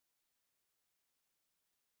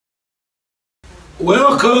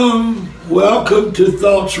Welcome to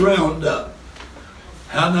Thoughts Roundup.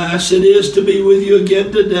 How nice it is to be with you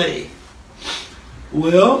again today.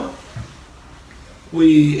 Well,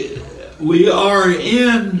 we are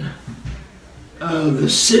in the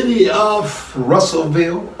city of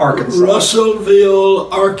Russellville, Arkansas.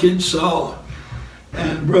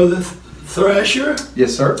 And Brother Thrasher,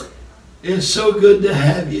 yes, sir. It's so good to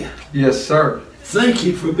have you. Yes, sir. Thank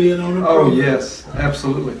you for being on the program. program. Oh, yes,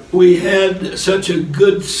 absolutely. We had such a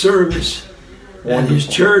good service at his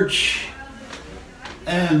church,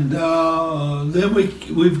 and then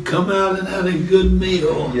we've come out and had a good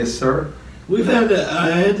meal. Yes, sir.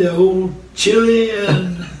 I had the old chili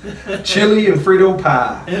and chili and Frito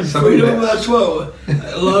pie. And Frito, that's what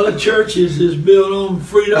a lot of churches is built on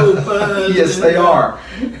Frito pie. Yes, they are.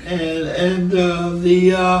 And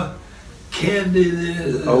the candy.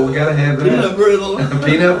 We gotta have that. Peanut brittle.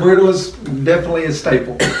 Peanut brittle is definitely a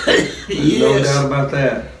staple. Yes. No doubt about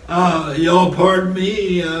that. Y'all pardon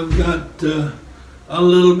me. I've got a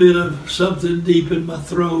little bit of something deep in my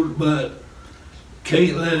throat, but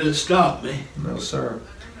can't let it stop me. No, sir.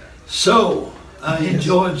 So, I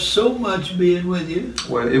enjoyed so much being with you.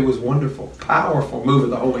 Well, it was wonderful. Powerful move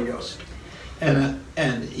of the Holy Ghost. And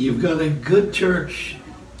you've got a good church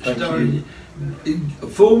started. You.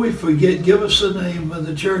 Before we forget, give us the name of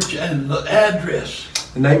the church and the address.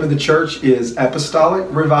 The name of the church is Apostolic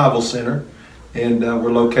Revival Center, and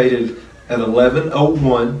we're located at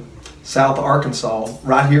 1101 South Arkansas,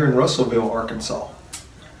 right here in Russellville, Arkansas.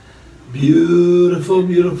 Beautiful,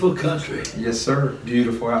 beautiful country. Yes, sir.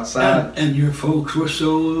 Beautiful outside. And your folks were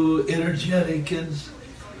so energetic and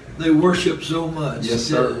they worshiped so much. Yes,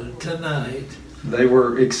 sir. Tonight. They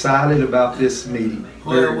were excited about this meeting.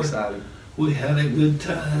 Very excited. We had a good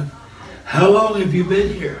time. How long have you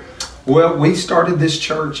been here? Well, we started this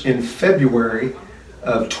church in February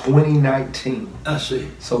of 2019. I see.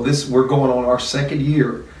 So we're going on our second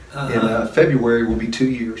year. In February will be 2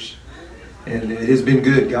 years. And it has been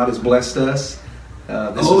good. God has blessed us.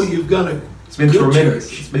 You've got a It's been tremendous.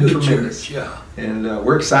 Church. It's been tremendous. Church, yeah. And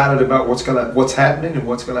we're excited about what's happening and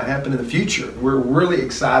what's going to happen in the future. We're really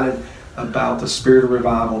excited about the spirit of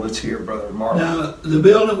revival that's here, Brother Marler. Now, the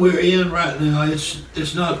building we're in right now,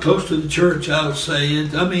 it's not close to the church, I would say.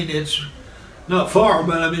 It's not far,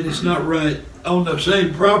 but it's not right on the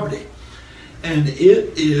same property. And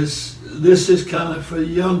this is kind of for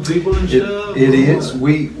young people and stuff? It is.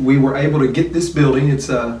 We were able to get this building. This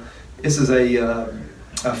is a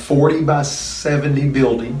 40 by 70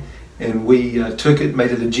 building, and we took it,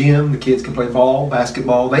 made it a gym. The kids can play ball,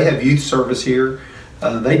 basketball. They have youth service here.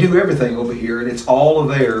 They do everything over here, and it's all of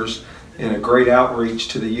theirs, and a great outreach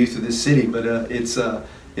to the youth of this city. But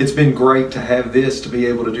it's been great to have this, to be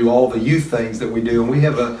able to do all the youth things that we do. And we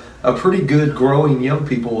have a pretty good growing young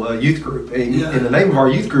people youth group. And the name of our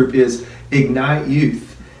youth group is Ignite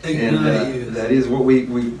Youth. Youth. That is what we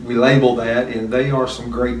label that, and they are some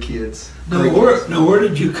great kids. Now where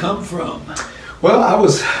did you come from? Well, I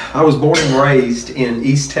was born and raised in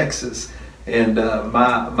East Texas. And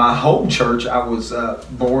my home church, I was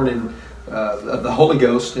born in the Holy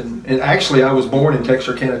Ghost, and actually I was born in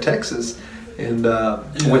Texarkana, Texas, and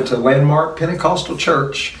went to Landmark Pentecostal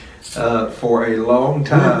Church for a long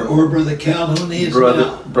time. Or Brother Calhoun is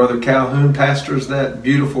now. Brother Calhoun pastors that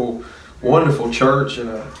beautiful, wonderful church,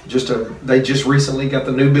 and they just recently got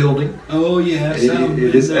the new building. Oh yeah,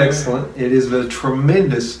 it is excellent. It is a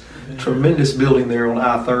tremendous building there on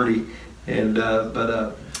I-30, and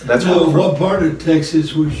that's what part of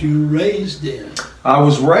Texas was you raised in? I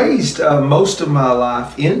was raised most of my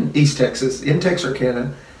life in East Texas, in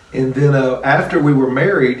Texarkana, and then after we were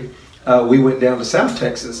married, we went down to South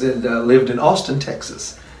Texas and lived in Austin,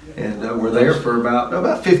 Texas, and we're there for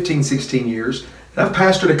about 15, 16 years. And I've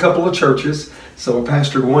pastored a couple of churches, so I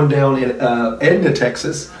pastored one down in Edna,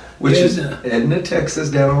 Texas, which is Edna, Texas,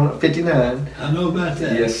 down on 59. I know about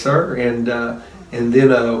that. Yes, sir, and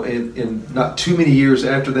then in not too many years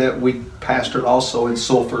after that, we pastored also in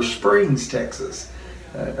Sulphur Springs, Texas.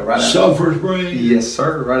 Sulphur Springs? Yes,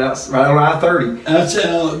 sir. Right on I-30. That's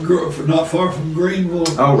not far from Greenville.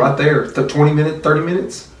 Oh, right there. 30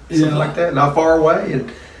 minutes, something like that. Not far away.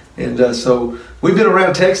 And so we've been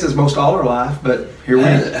around Texas most all our life, but here we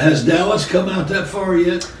are. Has Dallas come out that far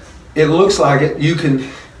yet? It looks like it.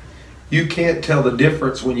 You can't tell the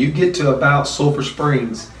difference when you get to about Sulphur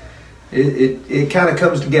Springs. It kind of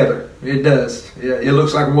comes together. It does. It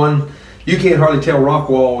looks like one. You can't hardly tell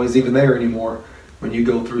Rockwall is even there anymore when you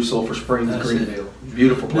go through Sulphur Springs, Greenville.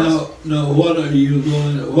 Beautiful place. Now, what are you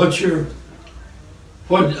going?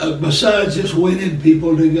 What besides just winning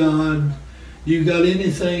people to God You got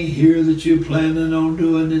anything here that you're planning on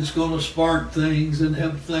doing that's going to spark things and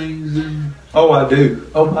help things? And Oh, I do.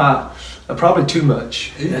 Oh my, probably too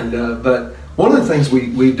much. Yeah. And but one of the things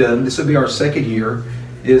we've done, this will be our second year,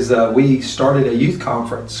 is we started a youth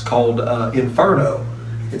conference called Inferno.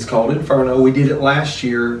 It's called Inferno. We did it last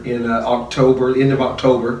year in October, end of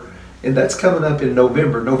October, and that's coming up in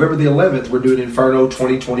November. November the 11th, we're doing Inferno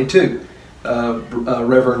 2022.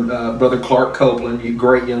 Reverend Brother Clark Copeland, you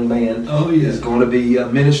great young man, is going to be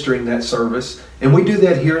ministering that service, and we do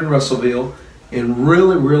that here in Russellville, and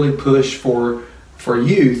really push for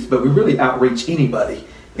youth, but we really outreach anybody.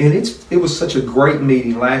 And it was such a great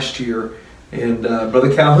meeting last year, and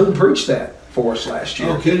Brother Calhoun preached that for us last year.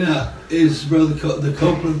 Okay, now is Brother the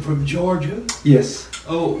Copeland from Georgia? Yes.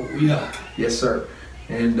 Oh yeah. Yes, sir.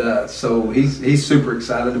 And so he's super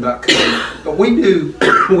excited about coming. But we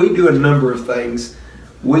do a number of things.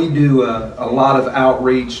 We do a lot of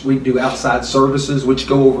outreach. We do outside services, which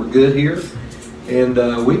go over good here. And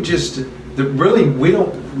we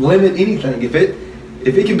don't limit anything.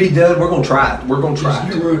 If it can be done, we're going to try it. We're going to try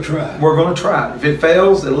it. We're going to try it. We're going to try it. If it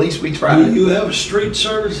fails, at least we tried it. You have street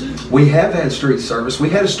services? We have had street service. We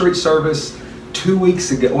had a street service 2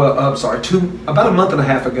 weeks ago. Well, I'm sorry, about a month and a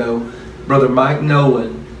half ago. Brother Mike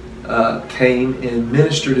Nolan came and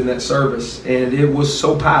ministered in that service, and it was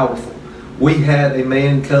so powerful. We had a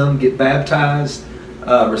man come get baptized,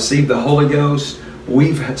 receive the Holy Ghost.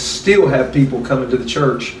 We still have people coming to the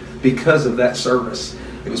church because of that service.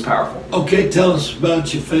 It was powerful. Okay, tell us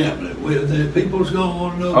about your family. The people's going to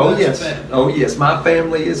want to know about your family. Oh yes, my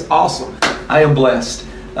family is awesome. I am blessed.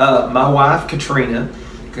 My wife Katrina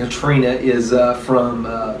is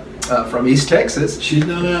from East Texas. She's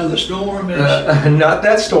not out of the storm, is she? Not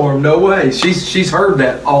that storm, no way. She's heard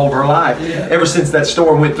that all of her life, ever since that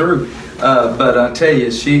storm went through. But I tell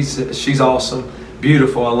you, she's awesome,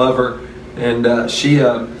 beautiful. I love her, and she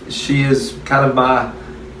is kind of my.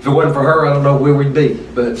 If it wasn't for her, I don't know where we'd be.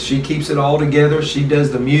 But she keeps it all together. She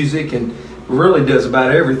does the music and really does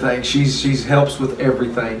about everything. She's helps with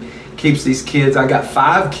everything. Keeps these kids. I got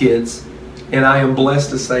 5 kids. And I am blessed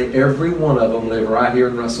to say every one of them live right here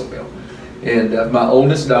in Russellville. And my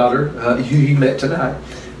oldest daughter, who you met tonight,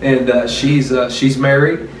 and she's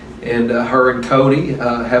married, and her and Cody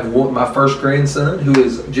have my first grandson, who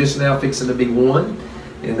is just now fixing to be 1,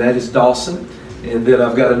 and that is Dawson. And then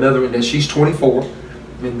I've got another one, and she's 24.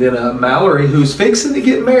 And then Mallory, who's fixing to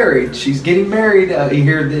get married. She's getting married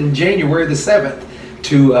here in January the 7th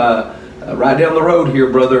to right down the road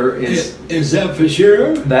here, brother. Is that for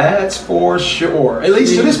sure? That's for sure. At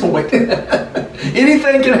least to this point.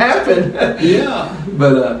 Anything can happen. Yeah.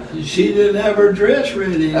 But she didn't have her dress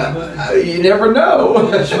ready. You never know.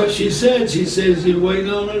 That's what she said. She says she's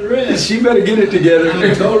waiting on a dress. She better get it together.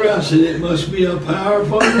 I told her, I said, it must be a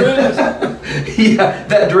powerful dress. Yeah,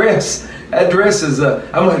 that dress. That dress is, I'm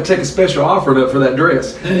going to take a special offer up for that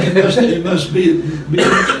dress. And it must be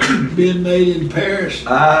being made in Paris.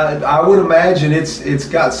 I would imagine it's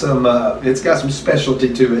got some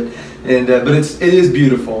specialty to it, and but it is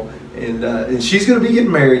beautiful, and she's going to be getting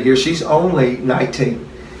married here. She's only 19,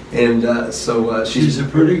 and so she's a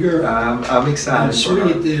pretty girl. I'm excited. And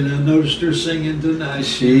sweet, and I noticed her singing tonight.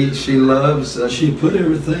 She loves. She put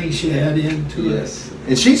everything she had into it. Yes,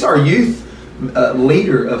 and she's our youth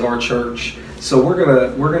leader of our church, so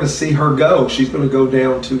we're gonna see her go. She's gonna go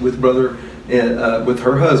down to with brother and with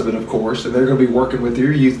her husband, of course, and they're gonna be working with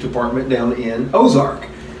your youth department down in Ozark.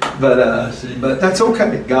 But that's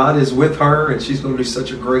okay. God is with her, and she's gonna do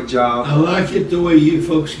such a great job. I like it the way you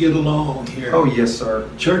folks get along here. Oh yes, sir.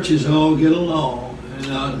 Churches all get along,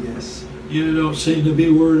 and yes, you don't seem to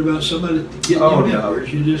be worried about somebody getting your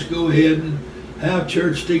members. No. You just go ahead and have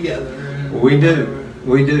church together. We do.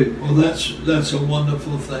 We do. Well, that's a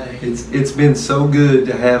wonderful thing. It's been so good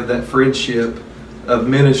to have that friendship of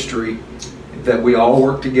ministry, that we all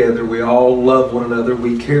work together, we all love one another,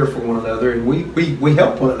 we care for one another, and we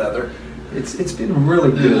help one another. It's been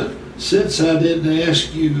really good. Since I didn't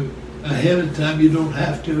ask you ahead of time, you don't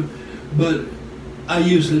have to, but I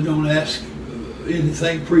usually don't ask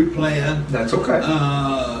anything pre-planned. That's okay.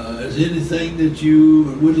 Is there anything that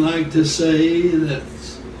you would like to say that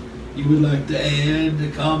you would like to add, the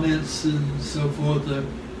comments and so forth?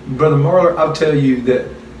 Brother Marler, I'll tell you that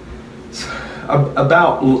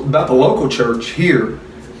about the local church here,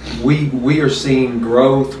 we are seeing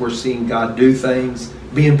growth. We're seeing God do things.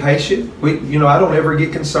 Being patient. I don't ever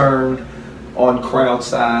get concerned on crowd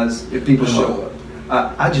size if people show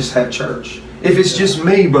up. I just have church. If it's just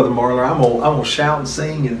me, Brother Marler, I'm gonna shout and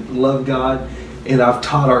sing and love God. And I've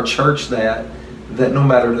taught our church that no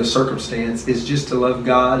matter the circumstance, is just to love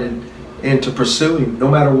God and and to pursue Him no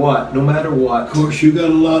matter what, no matter what. Of course, you got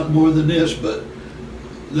a lot more than this, but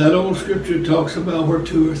that old scripture talks about where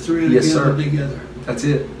two or three are Yes, gathered sir. together. That's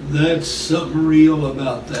it. That's something real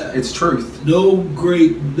about that. It's truth.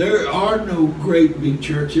 There are no great big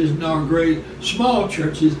churches, nor great small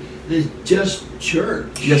churches. It's just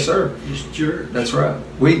church. Yes, sir. Just church. That's right.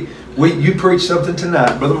 You preached something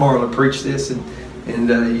tonight, Brother Marler preached this,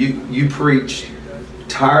 and you preached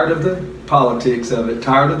tired of the politics of it,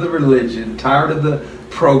 tired of the religion, tired of the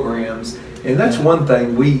programs, and that's one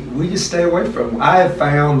thing we just stay away from. I have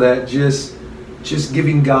found that just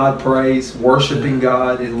giving God praise, worshiping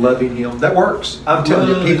God, and loving Him, that works. I'm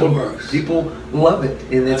telling you, people love it,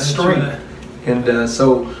 and it's strength. Right. And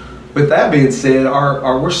so, with that being said,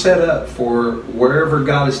 we're set up for wherever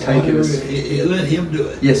God is taking us. Let Him do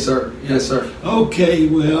it. Yes, sir. Yes, sir. Okay,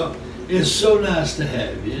 well, it's so nice to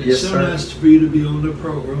have you. It's so nice for you to be on the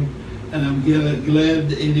program, and I'm glad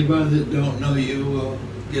that anybody that don't know you will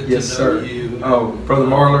get to know you. Oh, Brother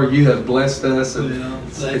Marler, you have blessed us, and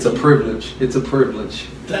it's a privilege. It's a privilege.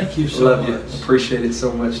 Thank you so much. Love you. Appreciate it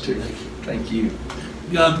so much too. Thank you.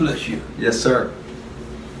 God bless you. Yes, sir.